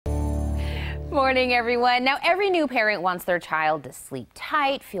Morning, everyone. Now, every new parent wants their child to sleep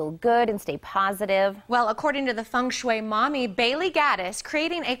tight, feel good, and stay positive. Well, according to the Feng Shui mommy, Bailey Gaddis,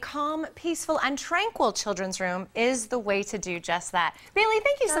 creating a calm, peaceful, and tranquil children's room is the way to do just that. Bailey,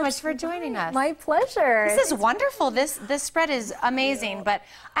 thank you so much for joining us. My pleasure. This is wonderful. This spread is amazing, but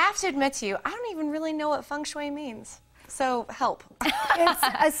I have to admit to you, I don't even really know what Feng Shui means. So help.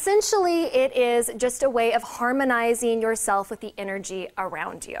 Essentially, it is just a way of harmonizing yourself with the energy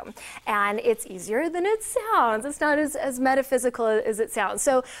around you. And it's easier than it sounds. It's not as metaphysical as it sounds.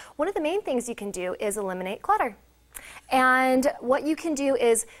 So one of the main things you can do is eliminate clutter. And what you can do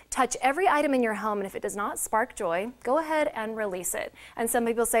is touch every item in your home, and if it does not spark joy, go ahead and release it. And some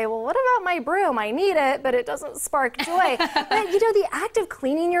people say, well, what about my broom? I need it, but it doesn't spark joy. But you know, the act of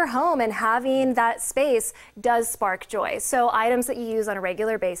cleaning your home and having that space does spark joy. So items that you use on a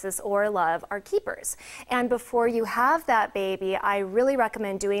regular basis or love are keepers. And before you have that baby, I really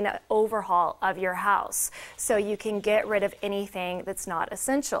recommend doing an overhaul of your house so you can get rid of anything that's not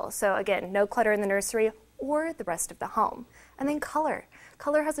essential. So again, no clutter in the nursery or the rest of the home. And then color.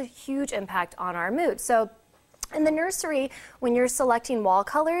 Color has a huge impact on our mood. So in the nursery, when you're selecting wall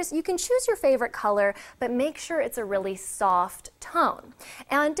colors, you can choose your favorite color, but make sure it's a really soft tone.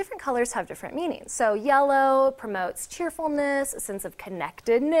 And different colors have different meanings. So yellow promotes cheerfulness, a sense of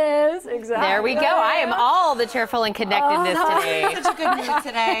connectedness. Exactly. There we go. I am all the cheerful and connectedness today. Such a good mood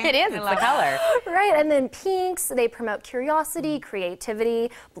today. It is. It's the color. Right. And then pinks, they promote curiosity,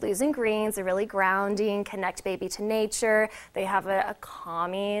 creativity. Blues and greens are really grounding, connect baby to nature. They have a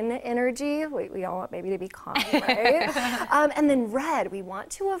calming energy. We all want baby to be calm. Right? And then red, we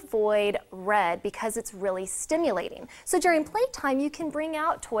want to avoid red because it's really stimulating. So during playtime, you can bring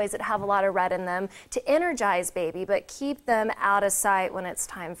out toys that have a lot of red in them to energize baby, but keep them out of sight when it's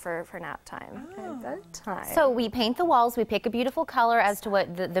time for nap time. Oh. Bedtime. So we paint the walls, we pick a beautiful color as to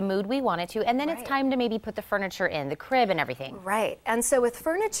what the mood we want it to, and then it's time to maybe put the furniture in, the crib and everything. Right. And so with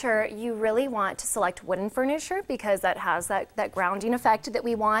furniture, you really want to select wooden furniture because that has that grounding effect that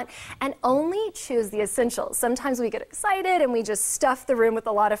we want, and only choose the essentials. Sometimes we get excited and we just stuff the room with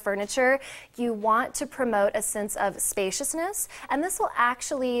a lot of furniture. You want to promote a sense of spaciousness, and this will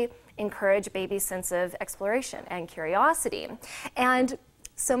actually encourage baby's sense of exploration and curiosity. And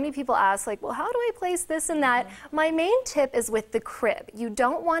so many people ask, like, well, how do I place this and that? My main tip is with the crib. You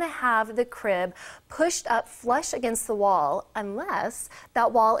don't want to have the crib pushed up flush against the wall unless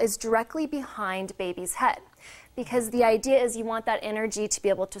that wall is directly behind baby's head. Because the idea is you want that energy to be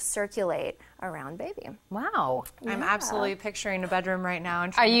able to circulate around baby. Wow. I'm absolutely picturing a bedroom right now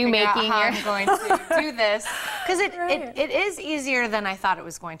and Are you trying to figure making out how I'm going to do this. Because it is easier than I thought it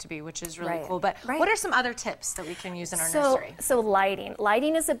was going to be, which is really cool. But what are some other tips that we can use in our nursery? So lighting.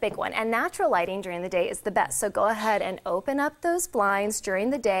 Lighting is a big one, and natural lighting during the day is the best. So go ahead and open up those blinds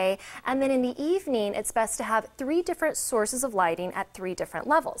during the day, and then in the evening, it's best to have 3 different sources of lighting at 3 different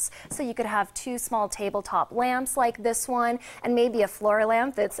levels. So you could have 2 small tabletop lamps like this one, and maybe a floor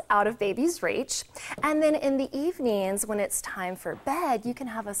lamp that's out of baby's reach. And then in the evenings, when it's time for bed, you can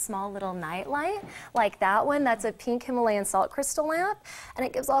have a small little night light like that one. That's a pink Himalayan salt crystal lamp, and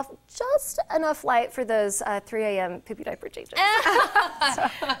it gives off just enough light for those 3 a.m. poopy diaper changes.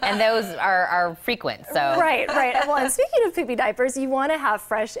 And those are frequent, so. Right. Well, and speaking of poopy diapers, you want to have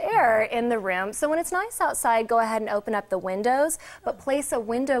fresh air in the room. So when it's nice outside, go ahead and open up the windows, but place a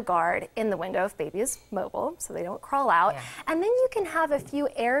window guard in the window if baby is mobile, so they don't crawl out. Yeah. And then you can have a few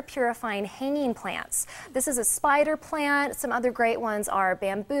air purifying hanging plants. This is a spider plant. Some other great ones are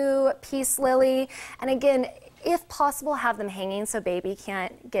bamboo, peace lily, and again, if possible, have them hanging so baby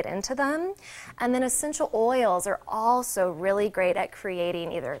can't get into them. And then essential oils are also really great at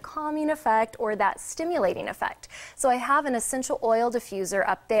creating either a calming effect or that stimulating effect. So I have an essential oil diffuser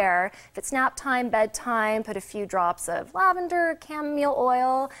up there. If it's nap time, bedtime, put a few drops of lavender, chamomile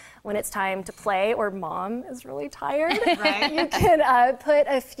oil. When it's time to play or mom is really tired, you can put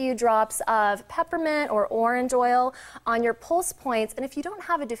a few drops of peppermint or orange oil on your pulse points. And if you don't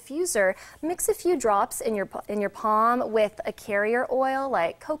have a diffuser, mix a few drops in your palm with a carrier oil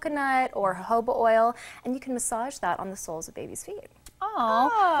like coconut or jojoba oil, and you can massage that on the soles of baby's feet.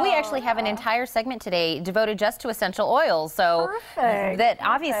 Oh, we actually have an entire segment today devoted just to essential oils, so that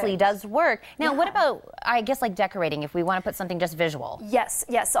obviously does work. Now, what about I guess, like decorating if we want to put something just visual? Yes,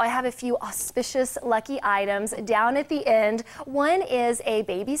 yes. So I have a few auspicious lucky items down at the end. One is a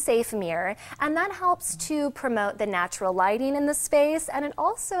baby-safe mirror, and that helps to promote the natural lighting in the space, and it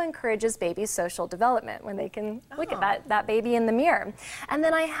also encourages baby social development when they can look at that baby in the mirror. And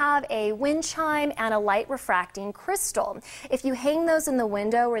then I have a wind chime and a light refracting crystal. If you hang those in the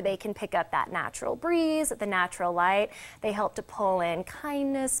window where they can pick up that natural breeze, the natural light, they help to pull in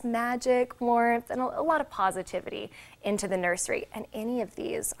kindness, magic, warmth, and a lot of positivity into the nursery. And any of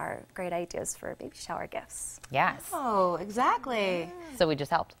these are great ideas for baby shower gifts. Yes. Oh, exactly. So we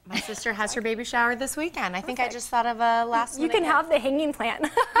just helped. My sister has her baby shower this weekend. I think I just thought of a last You can have the hanging plant. Oh,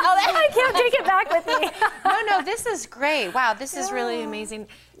 I can't take it back with me. No, this is great. Wow, this is really amazing.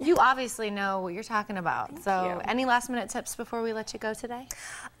 You obviously know what you're talking about. So any last minute tips before we let you go today?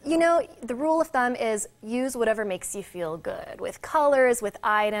 You know, the rule of thumb is use whatever makes you feel good. With colors, with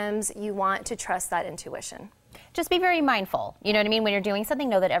items, you want to trust that intuition. Just be very mindful. You know what I mean? When you're doing something,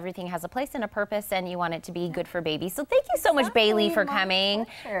 know that everything has a place and a purpose, and you want it to be good for babies. So thank you so much, Bailey, for coming.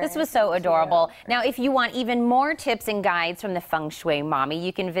 This was so adorable. Now, if you want even more tips and guides from the Feng Shui Mommy,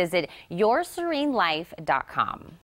 you can visit yourserenelife.com.